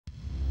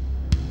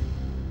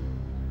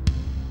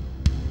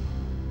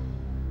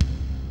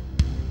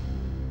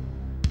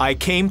I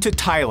came to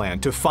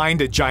Thailand to find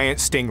a giant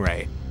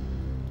stingray.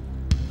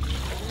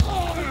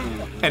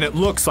 And it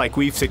looks like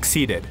we've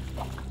succeeded.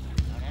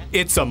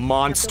 It's a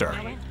monster.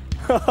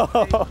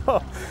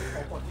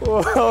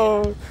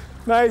 Whoa,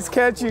 nice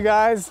catch, you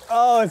guys.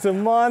 Oh, it's a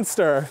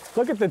monster.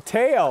 Look at the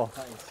tail.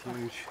 It's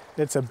huge.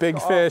 It's a big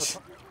fish.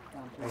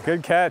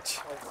 Good catch.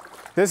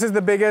 This is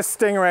the biggest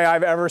stingray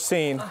I've ever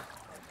seen. I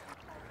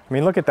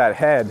mean, look at that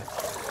head.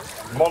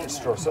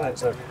 Monstrous,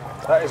 isn't it?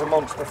 That is a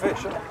monster fish,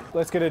 isn't it?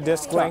 Let's get a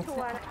disc length.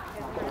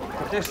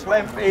 The disc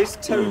length is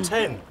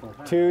 210.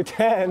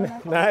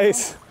 210,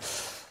 nice.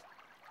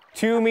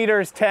 2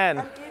 meters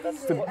 10.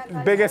 It's the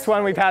biggest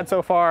one we've had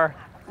so far.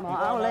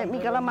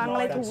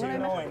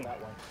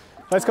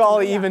 Let's call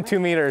it even 2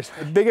 meters.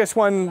 The biggest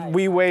one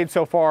we weighed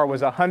so far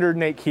was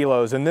 108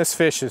 kilos, and this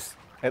fish is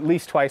at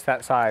least twice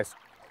that size.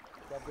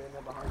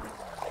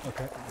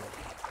 Okay.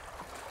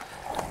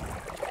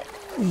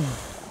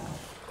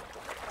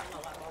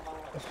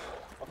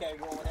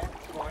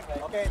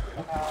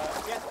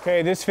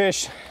 Okay, this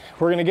fish,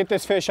 we're gonna get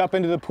this fish up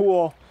into the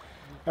pool,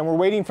 and we're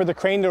waiting for the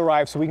crane to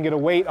arrive so we can get a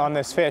weight on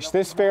this fish.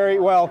 This very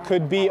well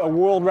could be a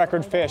world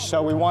record fish,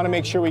 so we want to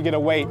make sure we get a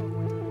weight.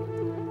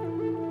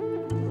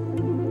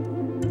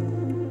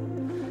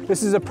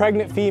 This is a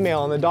pregnant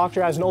female, and the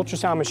doctor has an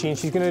ultrasound machine.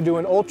 She's going to do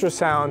an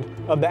ultrasound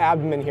of the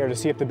abdomen here to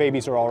see if the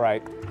babies are all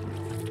right.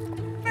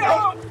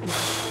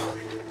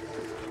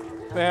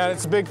 Man,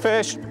 it's a big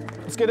fish.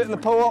 Let's get it in the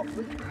pool.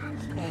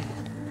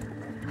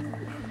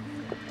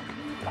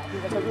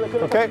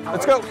 Okay,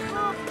 let's go.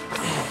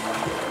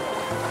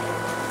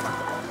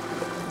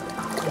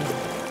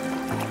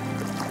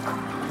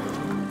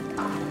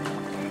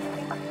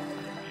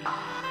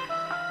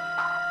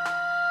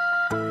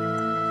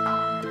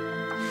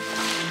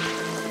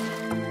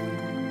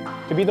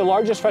 To be the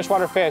largest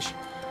freshwater fish,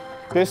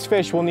 this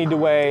fish will need to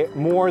weigh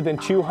more than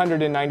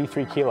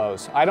 293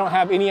 kilos. I don't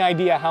have any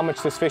idea how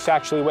much this fish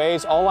actually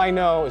weighs. All I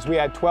know is we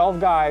had 12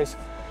 guys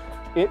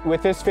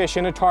with this fish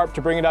in a tarp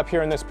to bring it up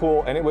here in this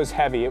pool, and it was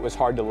heavy, it was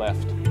hard to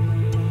lift.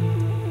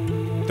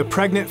 The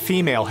pregnant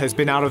female has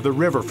been out of the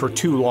river for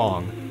too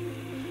long.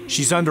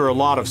 She's under a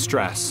lot of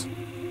stress.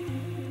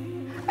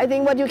 I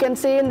think what you can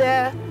see in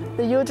there,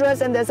 the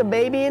uterus, and there's a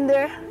baby in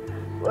there,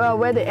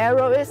 where the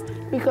arrow is,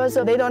 because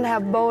they don't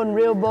have bone,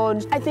 real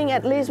bones. I think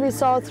at least we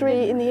saw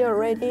 3 in here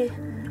already.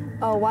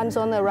 One's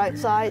on the right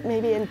side,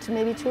 maybe, and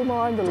maybe 2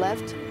 more on the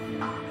left.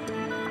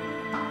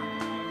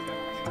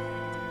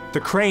 The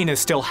crane is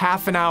still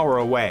half an hour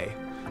away.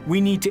 We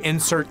need to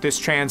insert this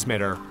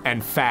transmitter,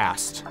 and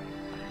fast.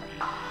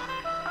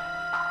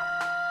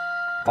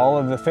 All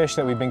of the fish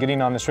that we've been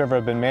getting on this river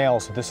have been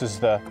males, so this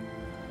is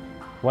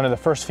one of the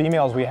first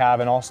females we have,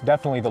 and also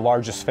definitely the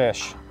largest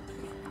fish.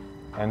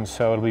 And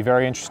so it'll be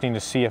very interesting to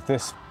see if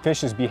this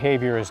fish's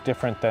behavior is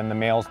different than the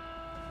males.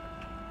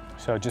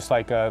 So just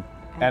like an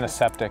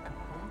antiseptic.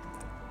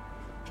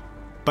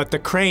 But the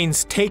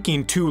crane's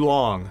taking too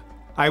long.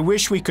 I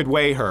wish we could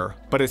weigh her,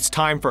 but it's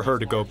time for her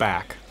to go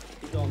back.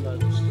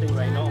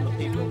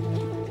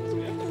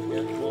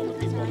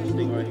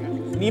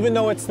 Even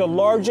though it's the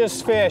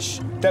largest fish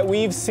that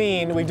we've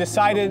seen, we've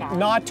decided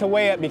not to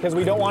weigh it because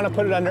we don't want to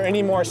put it under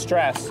any more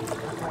stress.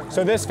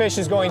 So this fish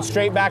is going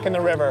straight back in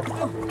the river.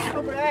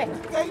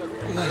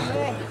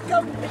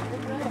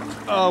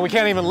 Oh, we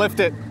can't even lift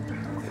it.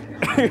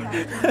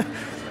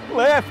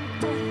 Lift!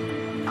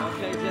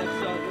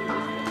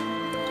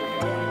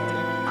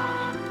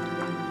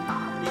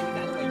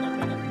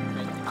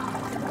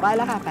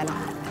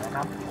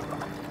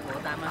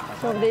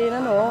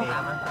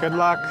 Good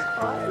luck.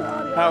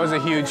 That was a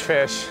huge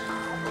fish.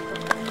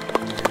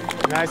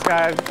 Nice,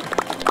 guys.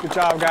 Good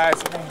job,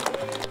 guys.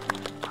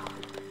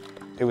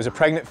 It was a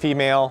pregnant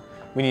female.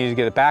 We needed to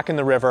get it back in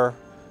the river.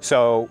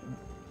 So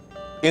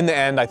in the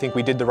end, I think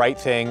we did the right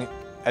thing.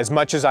 As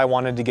much as I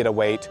wanted to get a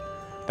weight,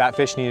 that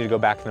fish needed to go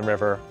back in the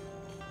river.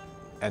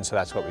 And so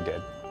that's what we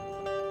did.